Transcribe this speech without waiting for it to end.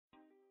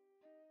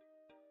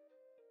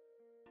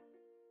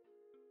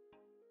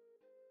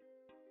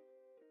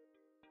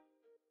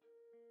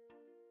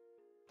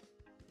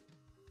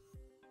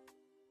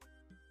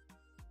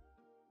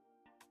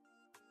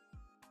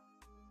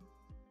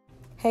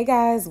Hey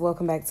guys,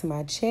 welcome back to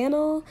my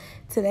channel.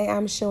 Today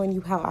I'm showing you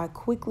how I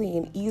quickly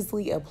and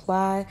easily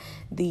apply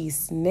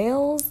these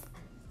nails.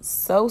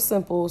 So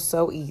simple,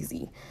 so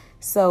easy.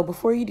 So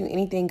before you do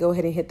anything, go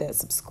ahead and hit that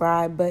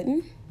subscribe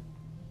button.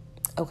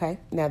 Okay,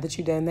 now that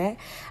you've done that,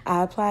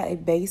 I apply a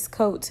base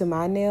coat to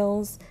my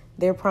nails.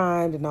 They're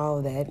primed and all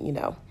of that, you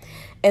know.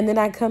 And then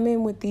I come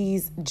in with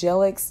these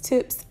Gel X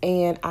tips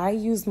and I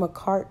use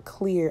Makartt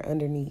clear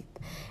underneath.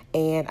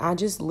 And I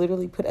just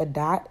literally put a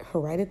dot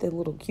right at the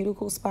little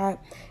cuticle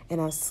spot and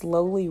I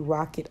slowly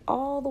rock it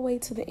all the way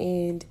to the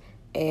end.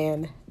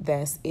 And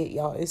that's it,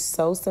 y'all. It's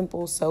so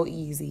simple, so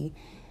easy.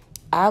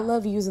 I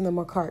love using the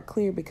Makartt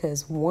clear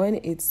because one,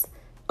 it's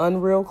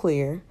unreal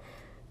clear.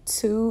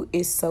 Two,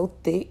 it's so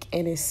thick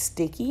and it's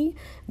sticky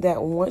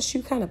that once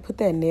you kind of put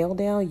that nail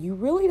down, you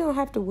really don't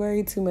have to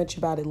worry too much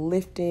about it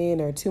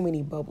lifting or too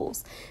many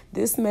bubbles.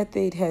 This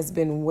method has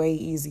been way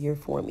easier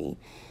for me.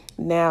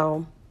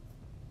 Now,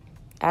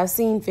 I've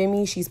seen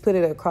Femi, she's put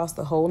it across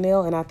the whole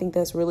nail, and I think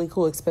that's really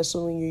cool,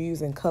 especially when you're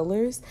using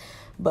colors.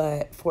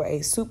 But for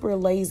a super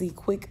lazy,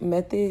 quick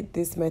method,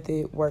 this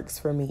method works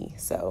for me.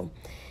 So,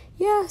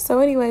 yeah. So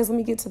anyways, let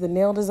me get to the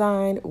nail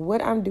design.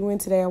 What I'm doing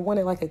today, I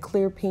wanted like a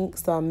clear pink,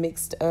 so I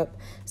mixed up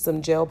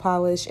some gel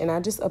polish, and I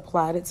just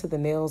applied it to the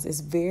nails. It's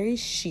very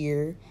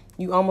sheer.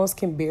 You almost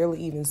can barely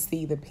even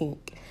see the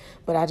pink.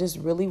 But I just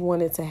really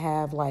wanted to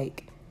have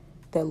like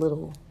that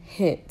little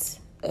hint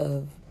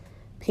of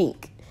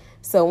pink.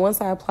 So once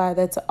I applied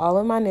that to all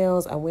of my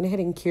nails, I went ahead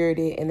and cured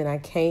it. And then I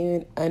came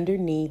in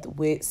underneath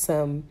with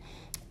some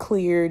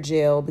clear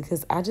gel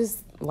because I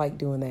just like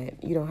doing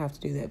that. You don't have to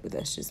do that, but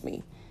that's just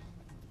me.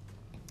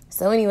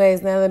 So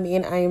anyways, now that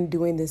I am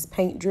doing this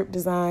paint drip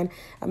design,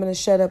 I'm going to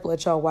shut up,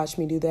 let y'all watch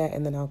me do that,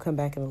 and then I'll come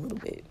back in a little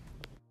bit.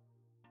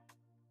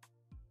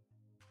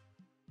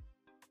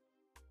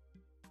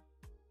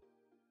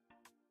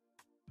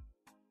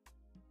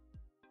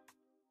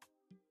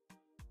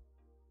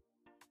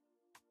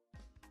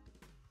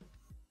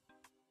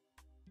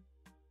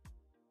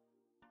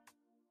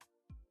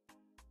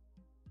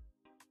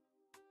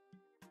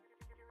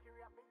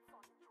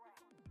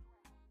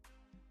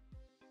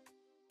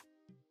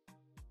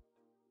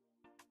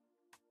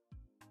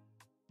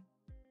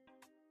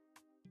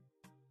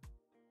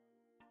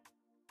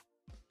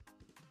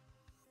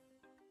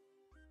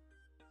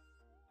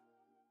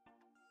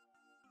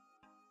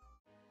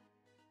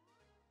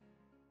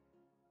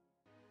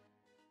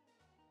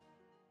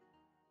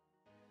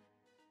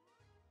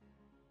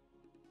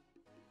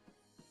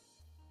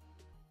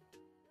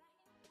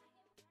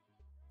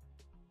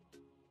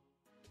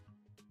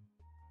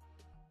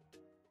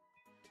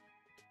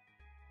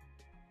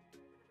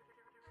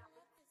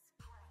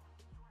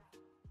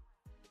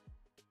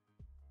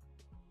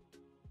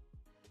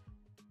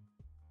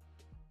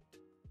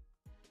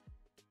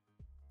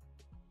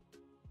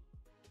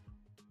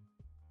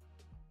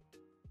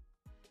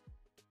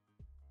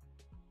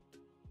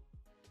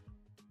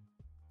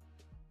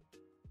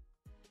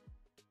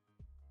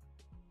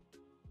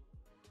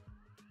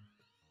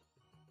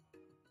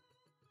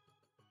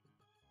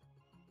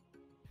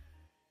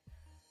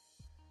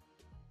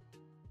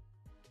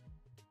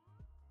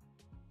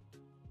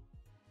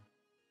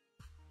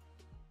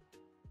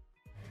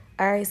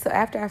 All right, so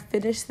after I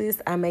finished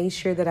this, I made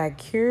sure that I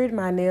cured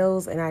my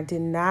nails and I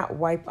did not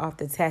wipe off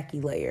the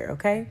tacky layer,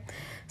 okay?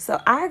 So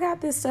I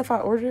got this stuff I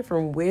ordered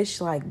from Wish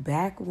like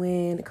back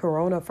when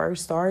Corona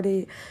first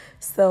started,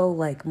 so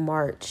like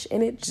March,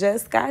 and it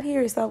just got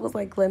here, so I was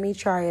like, let me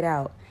try it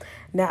out.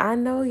 Now, I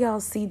know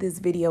y'all see this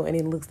video and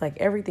it looks like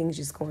everything's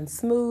just going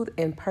smooth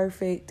and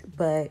perfect,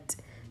 but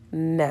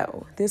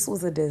no, this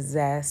was a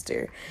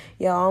disaster.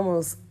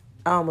 Y'all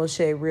I almost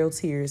shed real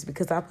tears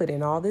because I put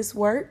in all this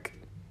work.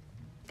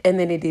 And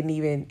then it didn't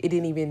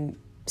even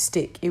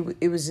stick.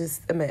 It was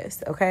just a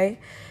mess, okay?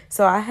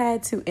 So I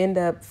had to end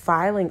up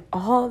filing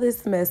all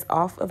this mess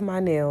off of my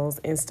nails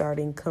and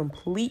starting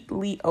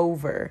completely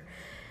over.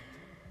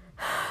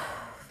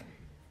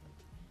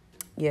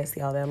 Yes,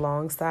 y'all, that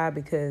long sigh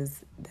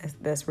because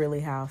that's really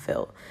how I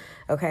felt.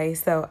 Okay,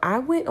 so I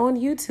went on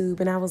YouTube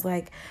and I was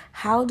like,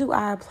 how do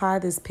I apply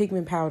this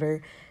pigment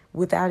powder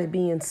without it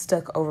being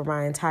stuck over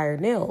my entire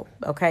nail?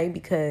 Okay,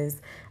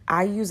 because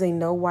I use a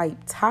no wipe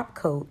top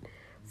coat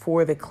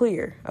for the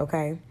clear,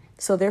 okay?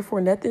 So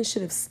therefore nothing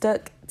should have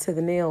stuck to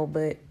the nail,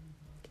 but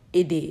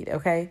it did,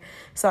 okay?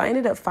 So I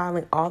ended up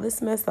filing all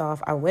this mess off.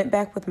 I went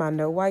back with my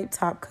no wipe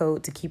top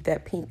coat to keep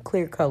that pink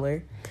clear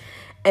color.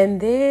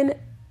 And then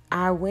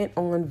I went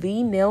on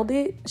V Nailed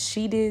It.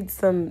 She did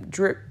some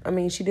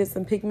she did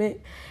some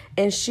pigment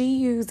and she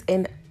used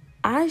an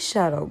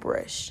eyeshadow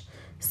brush.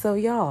 So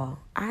y'all,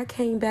 I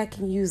came back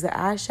and used the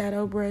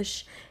eyeshadow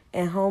brush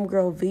and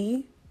homegirl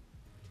V,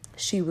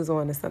 she was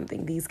on to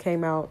something. These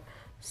came out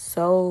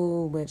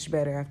so much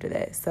better after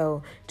that.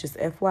 So just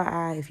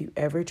FYI, if you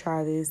ever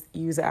try this,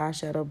 use an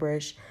eyeshadow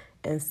brush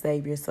and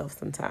save yourself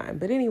some time.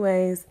 But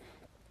anyways,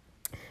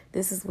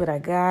 this is what I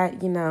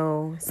got. You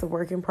know, it's a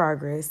work in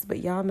progress, but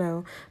y'all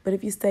know. But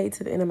if you stayed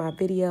to the end of my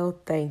video,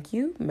 thank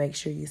you. Make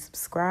sure you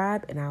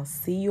subscribe, and I'll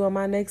see you on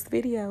my next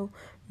video.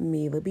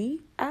 Mila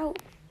B out.